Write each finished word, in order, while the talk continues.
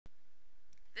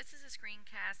This is a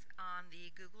screencast on the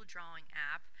Google Drawing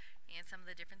app and some of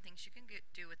the different things you can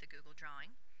do with the Google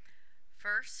Drawing.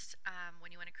 First, when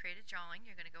you want to create a drawing,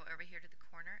 you're going to go over here to the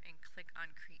corner and click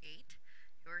on Create.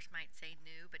 Yours might say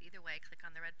New, but either way, click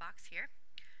on the red box here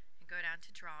and go down to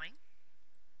Drawing.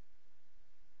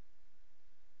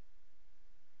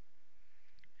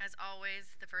 As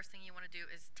always, the first thing you want to do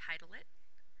is title it.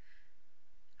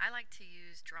 I like to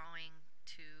use Drawing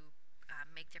to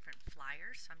make different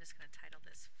flyers, so I'm just going to title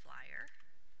this Flyer.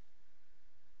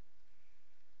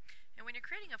 And when you're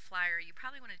creating a flyer, you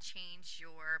probably want to change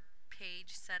your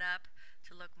page setup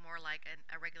to look more like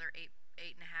a regular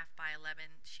 8.5 by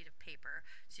 11 sheet of paper.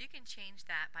 So you can change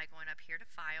that by going up here to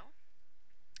File,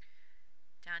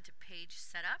 down to Page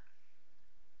Setup,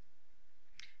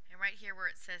 and right here where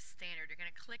it says Standard, you're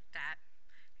going to click that,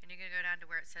 and you're going to go down to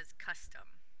where it says Custom.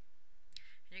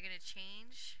 And you're going to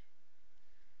change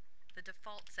the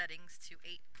default settings to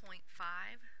 8.5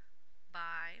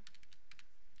 by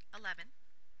 11.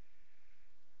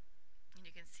 And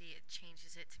you can see it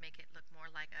changes it to make it look more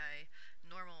like a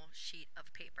normal sheet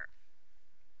of paper.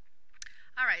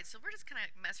 Alright, so we're just going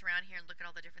to mess around here and look at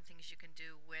all the different things you can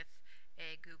do with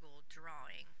a Google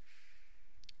Drawing.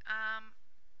 I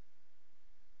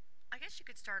guess you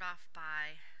could start off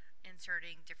by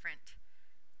inserting different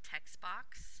text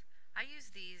box. I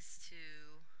use these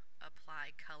to apply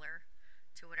color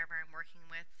to whatever I'm working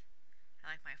with.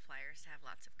 I like my flyers to have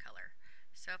lots of color.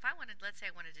 So if I wanted, let's say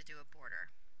I wanted to do a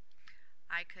border,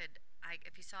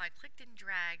 if you saw, I clicked and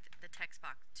dragged the text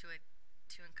box to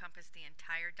encompass the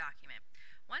entire document.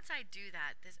 Once I do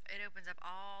that, it opens up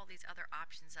all these other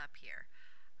options up here.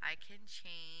 I can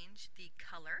change the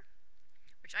color,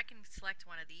 which I can select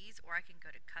one of these, or I can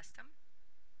go to Custom,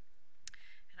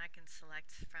 and I can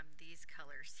select from these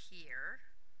colors here.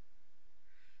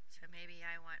 So maybe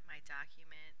I want my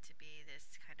document to be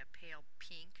this kind of pale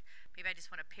pink. Maybe I just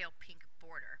want a pale pink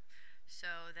border.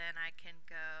 So then I can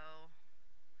go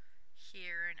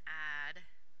here and add,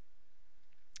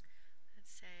 let's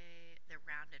say, the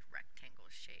rounded rectangle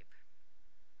shape.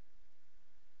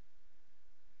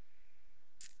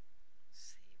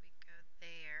 Let's see, we go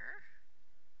there,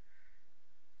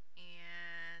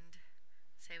 and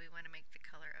say we want to make the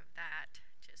color of that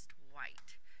just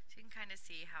white. So you can kind of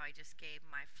see how I just gave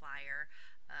my flyer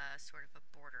sort of a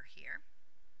border here.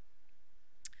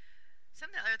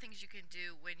 Some of the other things you can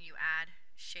do when you add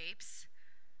shapes,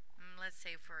 let's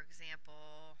say for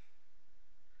example,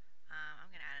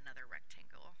 I'm going to add another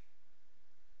rectangle.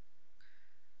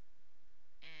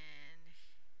 And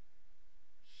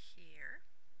here.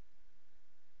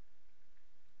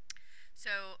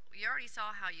 So you already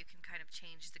saw how you can kind of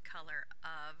change the color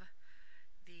of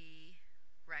the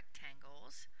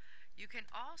rectangles. You can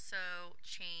also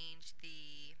change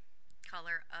the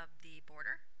color of the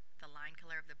border, the line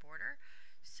color of the border.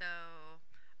 So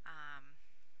I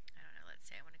don't know, let's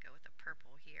say I want to go with a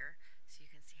purple here, so you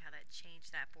can see how that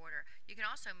changed that border. You can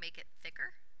also make it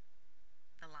thicker,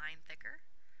 the line thicker.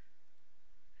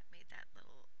 That made that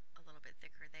a little bit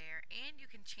thicker there. And you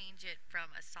can change it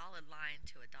from a solid line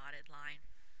to a dotted line.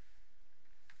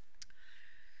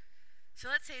 So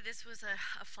let's say this was a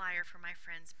flyer for my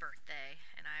friend's birthday,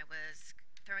 and I was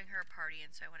throwing her a party,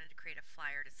 and so I wanted to create a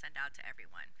flyer to send out to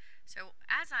everyone. So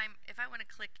if I want to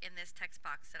click in this text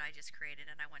box that I just created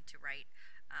and I want to write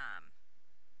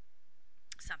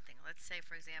something, let's say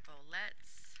for example,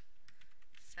 let's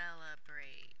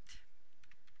celebrate.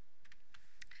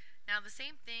 Now the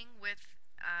same thing with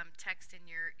text in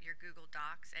your Google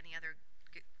Docs, any other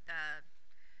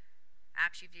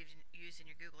apps you've used in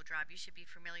your Google Drive, you should be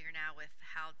familiar now with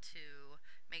how to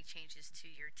make changes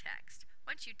to your text.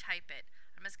 Once you type it,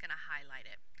 I'm just going to highlight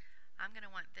it. I'm going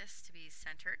to want this to be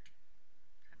centered.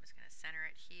 I'm just going to center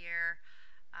it here.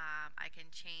 I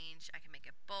can make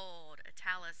it bold,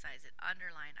 italicize it,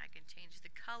 underline. I can change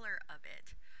the color of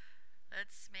it.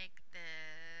 Let's make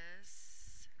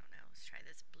this, I don't know, let's try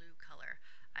this blue color.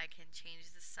 I can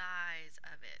change the size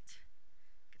of it.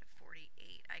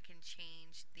 48. I can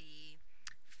change the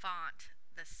font,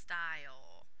 the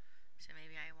style. So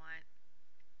maybe I want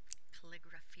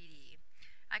calligraphy.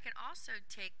 I can also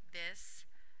take this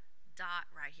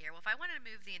dot right here. Well, if I wanted to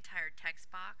move the entire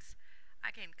text box, I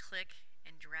can click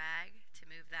and drag to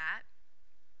move that.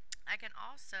 I can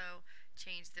also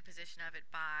change the position of it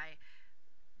by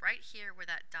right here where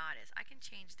that dot is. I can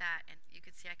change that, and you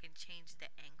can see I can change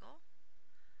the angle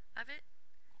of it.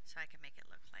 So I can make it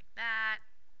look like that.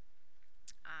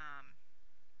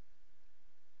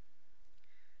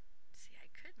 See, I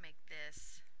could make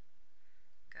this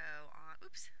go on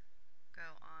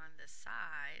the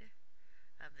side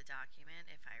of the document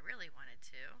if I really wanted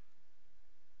to.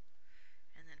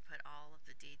 And then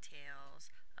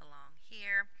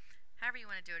However you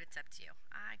want to do it, it's up to you.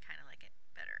 I kind of like it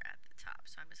better at the top,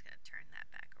 so I'm just going to turn that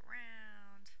back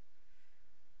around.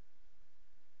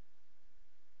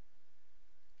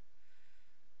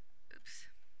 Oops.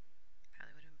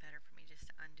 Probably would have been better for me just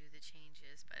to undo the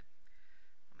changes, but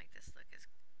I'll make this look as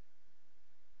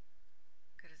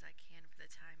good as I can for the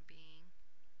time being.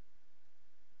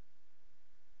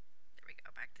 There we go,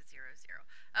 back to 0, 0.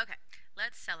 Okay,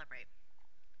 let's celebrate.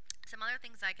 Some other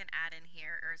things I can add in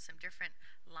here are some different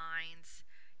lines.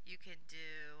 You can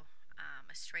do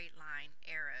a straight line,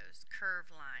 arrows,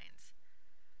 curved lines,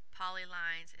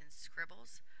 polylines, and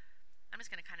scribbles. I'm just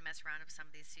going to kind of mess around with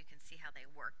some of these so you can see how they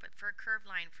work. But for a curved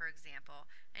line, for example,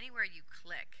 anywhere you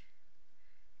click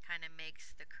kind of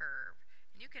makes the curve.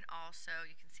 And you can also,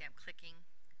 you can see I'm clicking.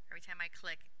 Every time I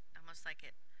click, almost like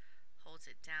it holds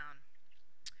it down.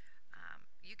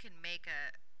 You can make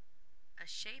a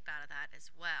shape out of that as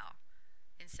well,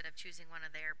 instead of choosing one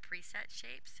of their preset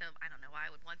shapes. So I don't know why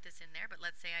I would want this in there, but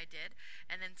let's say I did.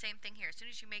 And then same thing here. As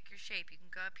soon as you make your shape, you can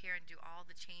go up here and do all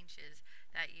the changes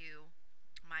that you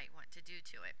might want to do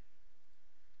to it.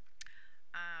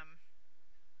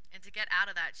 And to get out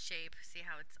of that shape, see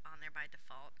how it's on there by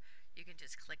default, you can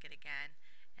just click it again,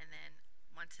 and then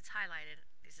once it's highlighted,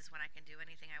 this is when I can do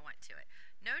anything I want to it.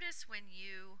 Notice when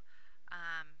you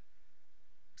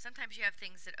sometimes you have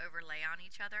things that overlay on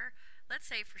each other. Let's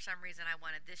say for some reason I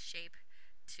wanted this shape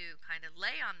to kind of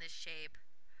lay on this shape,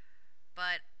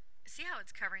 but see how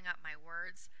it's covering up my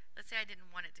words? Let's say I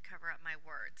didn't want it to cover up my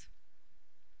words.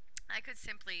 I could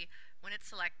simply, when it's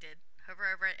selected, hover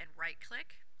over it and right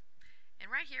click. And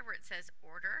right here where it says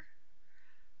order,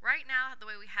 right now the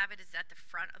way we have it is at the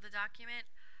front of the document.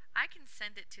 I can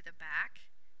send it to the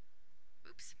back.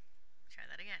 Oops, try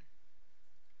that again.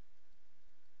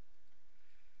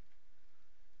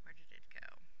 Where did it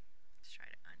go? Let's try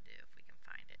to undo if we can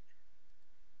find it.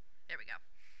 There we go.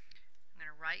 I'm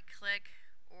going to right click,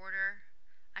 order.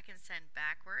 I can send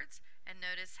backwards, and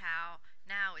notice how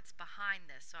now it's behind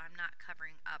this, so I'm not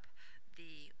covering up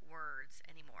the words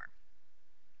anymore.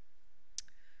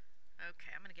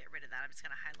 Okay, I'm going to get rid of that. I'm just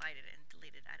going to highlight it and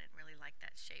delete it. I didn't really like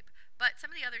that shape. But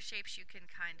some of the other shapes you can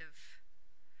kind of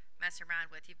mess around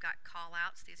with. You've got call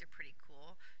outs. These are pretty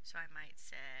cool. So I might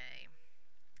say,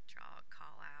 draw a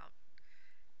call out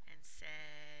and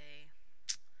say,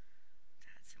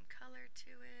 add some color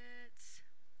to it.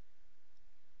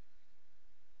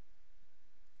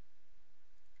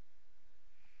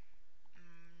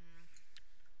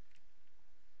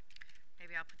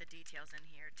 Maybe I'll put the details in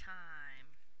here. Time,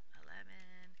 11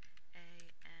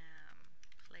 a.m.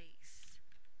 Place,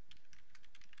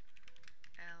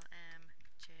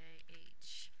 LMJH.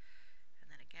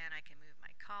 And then again, I can move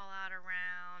my call out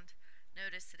around.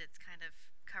 Notice that it's kind of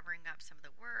covering up some of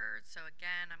the words. So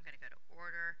again, I'm going to go to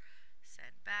order,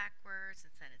 send backwards, and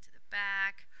send it to the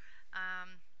back.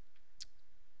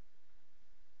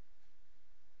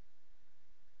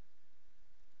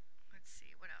 Let's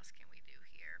see, what else can we do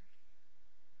here?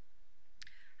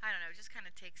 I don't know, just kind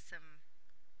of take some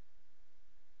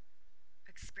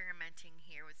experimenting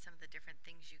here with some of the different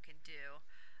things you can do.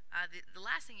 The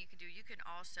last thing you can do, you can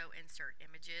also insert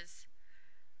images.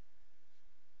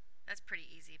 That's pretty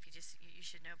easy. If you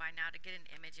should know by now to get an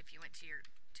image. If you went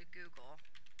to Google,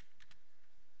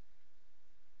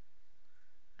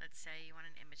 let's say you want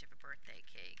an image of a birthday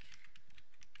cake.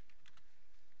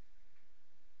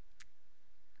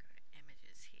 Go to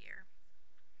images here.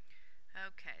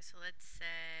 Okay, so let's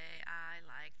say I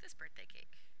like this birthday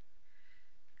cake.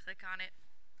 Click on it.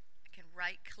 I can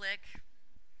right click.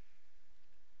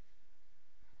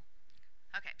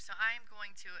 Okay, so I'm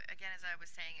going to, again, as I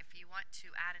was saying, if you want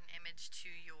to add an image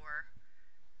to your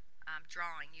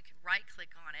drawing, you can right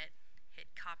click on it,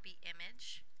 hit copy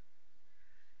image,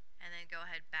 and then go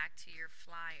ahead back to your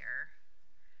flyer.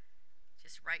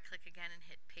 Just right click again and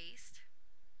hit paste.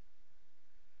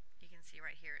 You can see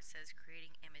right here it says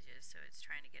creating images, so it's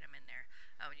trying to get them in there.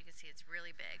 Oh, and you can see it's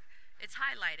really big. It's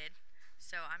highlighted,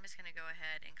 so I'm just going to go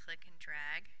ahead and click and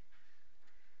drag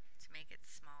to make it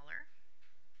smaller.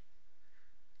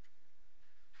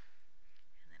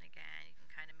 And then again, you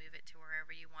can kind of move it to wherever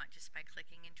you want just by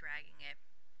clicking and dragging it.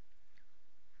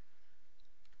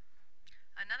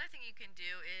 Another thing you can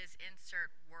do is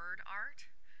insert word art.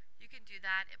 You can do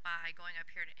that by going up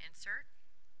here to insert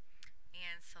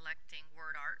and selecting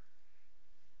word art.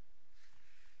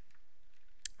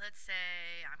 Let's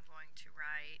say I'm going to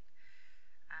write,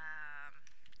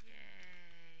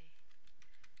 yay,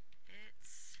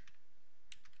 it's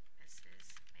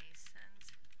Mrs. Mason's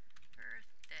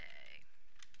birthday.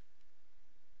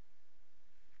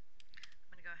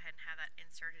 I'm going to go ahead and have that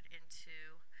inserted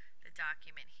into the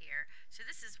document here. So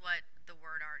this is what the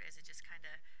word art is. It just kind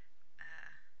of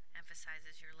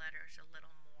emphasizes your letters a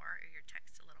little more, or your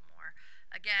text a little more.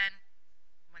 Again,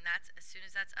 as soon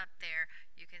as that's up there,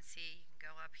 you can see, you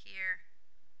can go up here,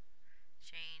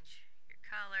 change your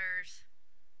colors,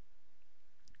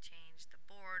 change the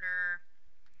border.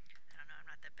 I don't know, I'm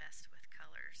not the best with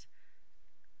colors.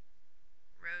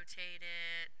 Rotate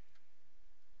it,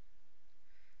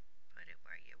 put it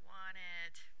where you want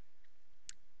it.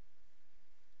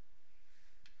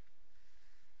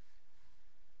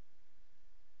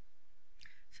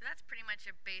 So that's pretty much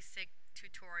a basic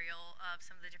tutorial of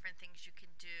some of the different things you can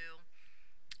do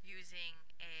using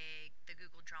the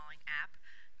Google Drawing app.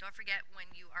 Don't forget,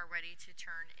 when you are ready to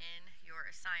turn in your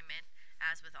assignment,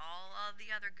 as with all of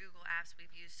the other Google apps we've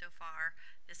used so far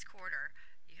this quarter,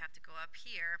 you have to go up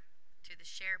here to the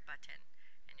share button,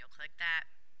 and you'll click that,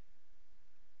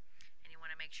 and you want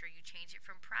to make sure you change it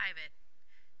from private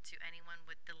to anyone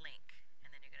with the link, and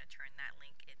then you're going to turn that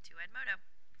link into Edmodo.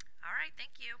 All right,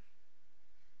 thank you.